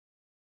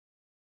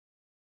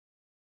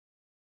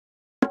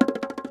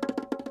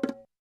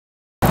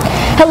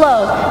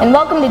Hello, and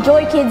welcome to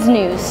Joy Kids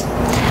News.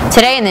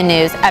 Today in the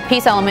news, at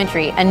Peace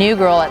Elementary, a new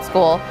girl at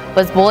school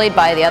was bullied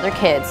by the other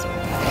kids.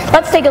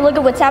 Let's take a look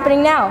at what's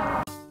happening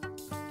now.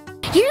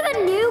 You're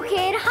the new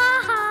kid,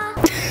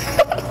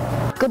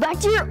 haha. Go back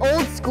to your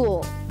old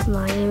school.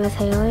 My name is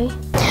Haley.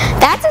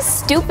 That's a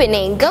stupid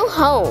name. Go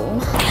home.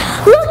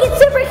 Look, it's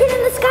Super Kid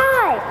in the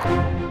sky.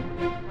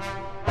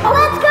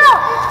 Let's go.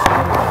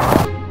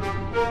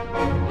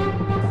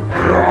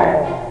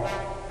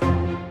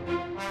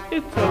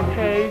 It's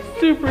okay,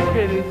 Super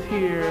Kid is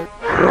here.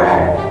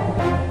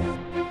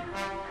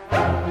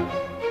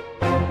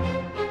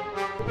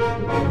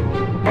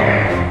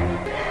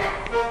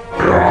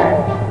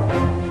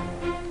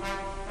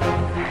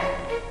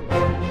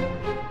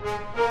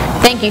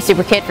 Thank you,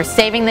 Super Kid, for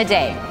saving the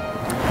day.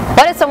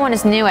 What if someone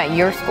is new at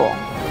your school?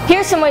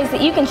 Here's some ways that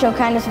you can show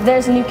kindness if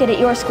there's a new kid at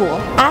your school.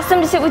 Ask them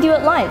to sit with you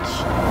at lunch.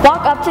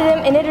 Walk up to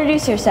them and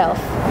introduce yourself.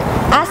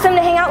 Ask them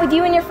to hang out with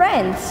you and your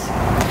friends.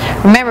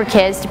 Remember,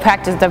 kids, to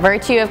practice the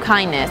virtue of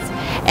kindness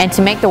and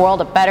to make the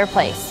world a better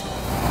place.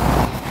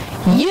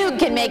 You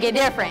can make a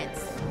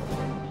difference.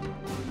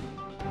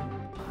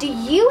 Do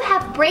you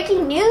have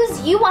breaking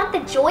news you want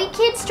the Joy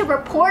Kids to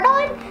report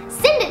on?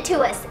 Send it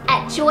to us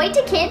at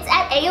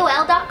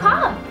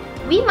joytokids@aol.com.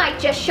 We might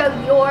just show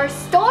your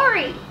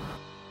story.